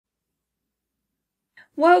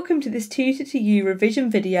Welcome to this Tutor to You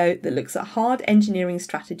revision video that looks at hard engineering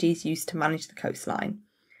strategies used to manage the coastline.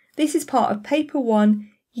 This is part of Paper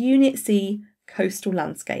 1, Unit C, Coastal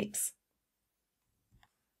Landscapes.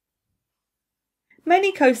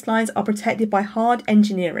 Many coastlines are protected by hard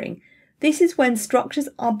engineering. This is when structures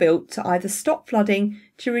are built to either stop flooding,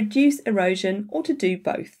 to reduce erosion, or to do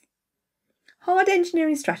both. Hard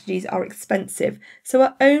engineering strategies are expensive, so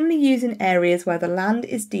are only used in areas where the land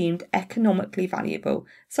is deemed economically valuable,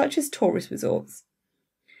 such as tourist resorts.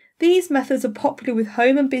 These methods are popular with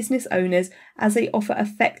home and business owners as they offer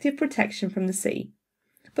effective protection from the sea.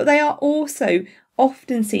 But they are also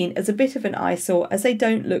often seen as a bit of an eyesore as they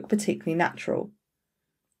don't look particularly natural.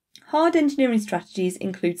 Hard engineering strategies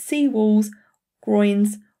include sea walls,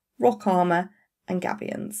 groynes, rock armour and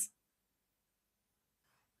gabions.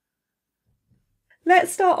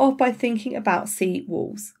 Let's start off by thinking about sea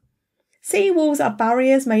walls. Sea walls are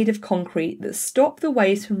barriers made of concrete that stop the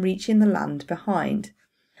waves from reaching the land behind.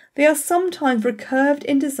 They are sometimes recurved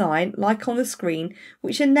in design, like on the screen,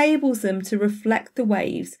 which enables them to reflect the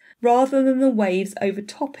waves rather than the waves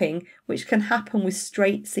overtopping, which can happen with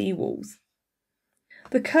straight sea walls.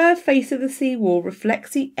 The curved face of the sea wall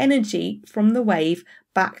reflects the energy from the wave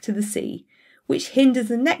back to the sea, which hinders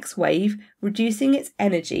the next wave, reducing its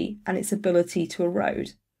energy and its ability to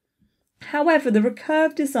erode. However, the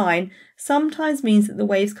recurved design sometimes means that the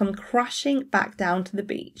waves come crashing back down to the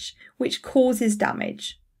beach, which causes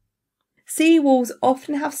damage. Sea walls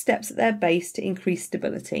often have steps at their base to increase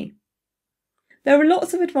stability. There are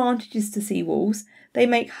lots of advantages to sea walls. They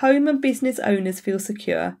make home and business owners feel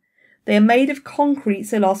secure. They are made of concrete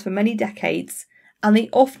so last for many decades, and they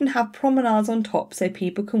often have promenades on top so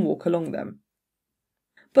people can walk along them.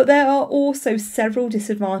 But there are also several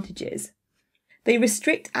disadvantages. They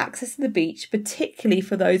restrict access to the beach, particularly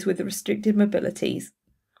for those with restricted mobilities.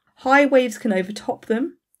 High waves can overtop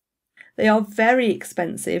them. They are very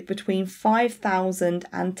expensive, between £5,000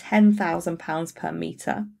 and £10,000 per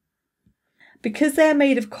metre. Because they are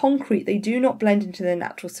made of concrete, they do not blend into their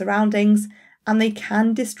natural surroundings, and they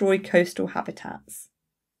can destroy coastal habitats.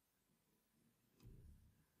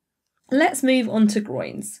 Let's move on to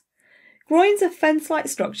groynes. Groynes are fence-like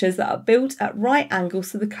structures that are built at right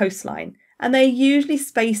angles to the coastline, and they are usually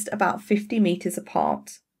spaced about 50 metres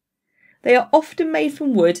apart. They are often made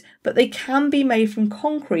from wood, but they can be made from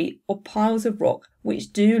concrete or piles of rock,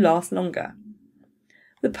 which do last longer.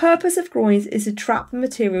 The purpose of groynes is to trap the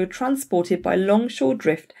material transported by longshore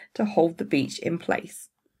drift to hold the beach in place.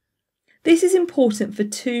 This is important for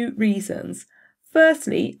two reasons.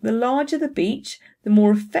 Firstly, the larger the beach, the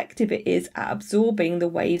more effective it is at absorbing the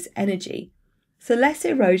wave's energy, so less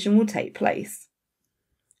erosion will take place.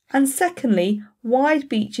 And secondly, wide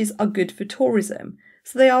beaches are good for tourism,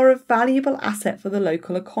 so they are a valuable asset for the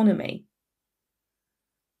local economy.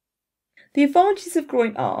 The advantages of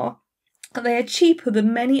groyne are that they are cheaper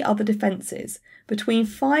than many other defences, between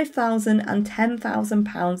 £5,000 and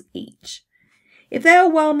 £10,000 each. If they are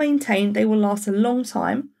well maintained, they will last a long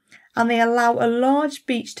time, and they allow a large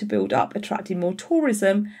beach to build up, attracting more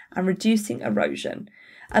tourism and reducing erosion,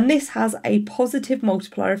 and this has a positive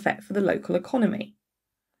multiplier effect for the local economy.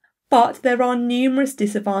 But there are numerous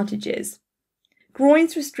disadvantages.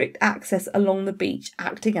 Groynes restrict access along the beach,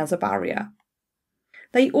 acting as a barrier.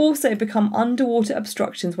 They also become underwater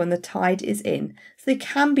obstructions when the tide is in, so they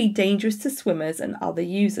can be dangerous to swimmers and other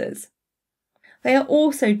users. They are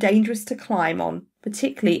also dangerous to climb on,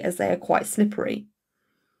 particularly as they are quite slippery.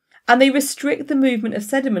 And they restrict the movement of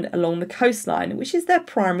sediment along the coastline, which is their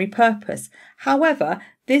primary purpose. However,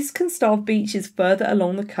 this can starve beaches further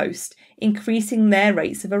along the coast, increasing their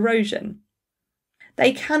rates of erosion.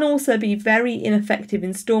 They can also be very ineffective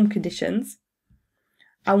in storm conditions,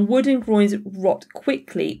 and wooden groynes rot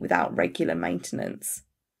quickly without regular maintenance.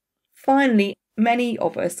 Finally, many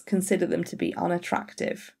of us consider them to be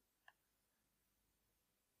unattractive.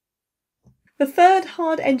 The third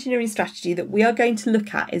hard engineering strategy that we are going to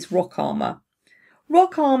look at is rock armour.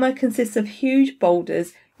 Rock armour consists of huge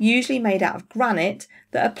boulders, usually made out of granite,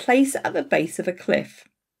 that are placed at the base of a cliff.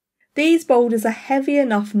 These boulders are heavy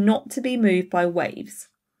enough not to be moved by waves.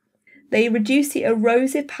 They reduce the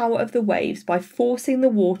erosive power of the waves by forcing the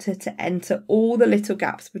water to enter all the little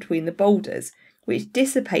gaps between the boulders, which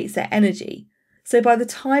dissipates their energy. So by the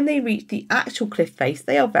time they reach the actual cliff face,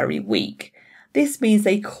 they are very weak. This means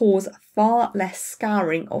they cause far less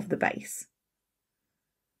scouring of the base.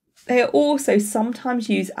 They are also sometimes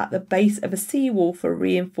used at the base of a seawall for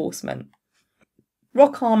reinforcement.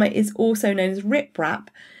 Rock armour is also known as riprap.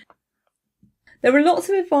 There are lots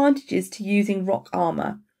of advantages to using rock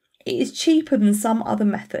armour. It is cheaper than some other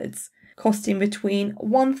methods. costing between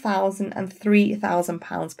 £1,000 and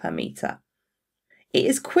 £3,000 per metre. It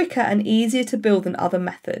is quicker and easier to build than other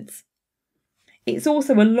methods. It's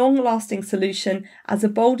also a long-lasting solution as the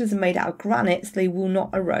boulders are made out of granite so they will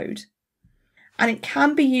not erode. And it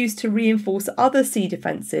can be used to reinforce other sea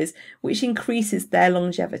defences, which increases their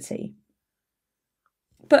longevity.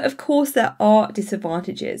 But of course there are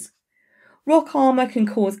disadvantages. Rock armour can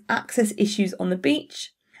cause access issues on the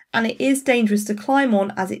beach, and it is dangerous to climb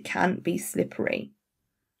on as it can be slippery.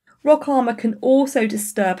 Rock armour can also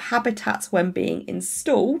disturb habitats when being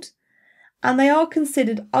installed, and they are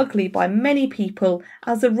considered ugly by many people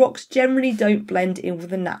as the rocks generally don't blend in with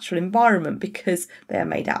the natural environment because they are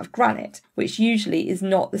made out of granite, which usually is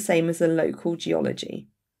not the same as the local geology.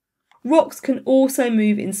 Rocks can also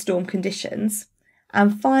move in storm conditions,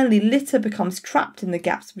 and finally litter becomes trapped in the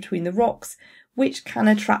gaps between the rocks, which can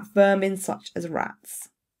attract vermin such as rats.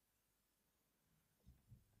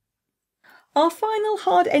 Our final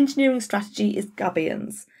hard engineering strategy is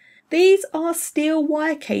gabions. These are steel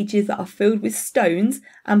wire cages that are filled with stones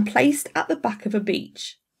and placed at the back of a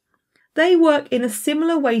beach. They work in a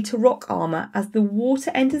similar way to rock armour as the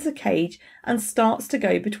water enters the cage and starts to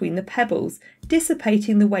go between the pebbles,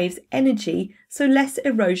 dissipating the wave's energy so less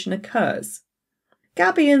erosion occurs.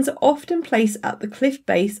 Gabions are often placed at the cliff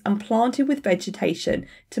base and planted with vegetation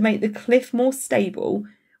to make the cliff more stable,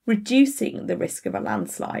 reducing the risk of a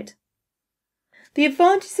landslide. The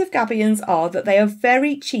advantages of gabions are that they are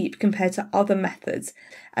very cheap compared to other methods,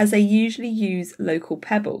 as they usually use local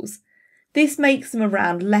pebbles. This makes them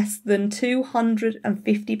around less than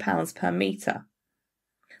 £250 per metre.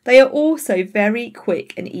 They are also very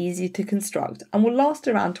quick and easy to construct and will last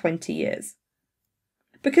around 20 years.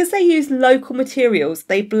 Because they use local materials,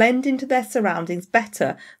 they blend into their surroundings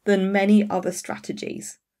better than many other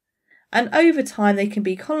strategies. And over time they can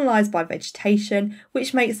be colonised by vegetation,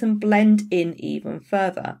 which makes them blend in even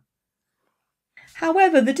further.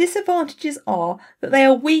 However, the disadvantages are that they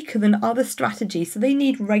are weaker than other strategies, so they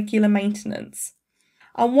need regular maintenance.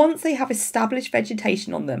 And once they have established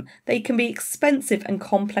vegetation on them, they can be expensive and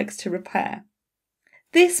complex to repair.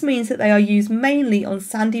 This means that they are used mainly on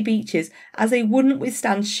sandy beaches as they wouldn't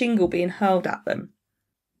withstand shingle being hurled at them.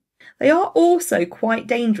 They are also quite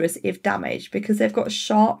dangerous if damaged because they've got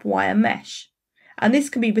sharp wire mesh, and this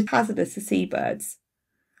can be hazardous to seabirds.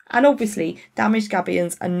 And obviously, damaged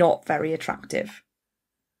gabions are not very attractive.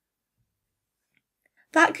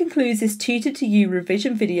 That concludes this Tutor to You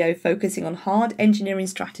revision video focusing on hard engineering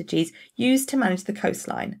strategies used to manage the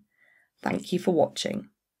coastline. Thank you for watching.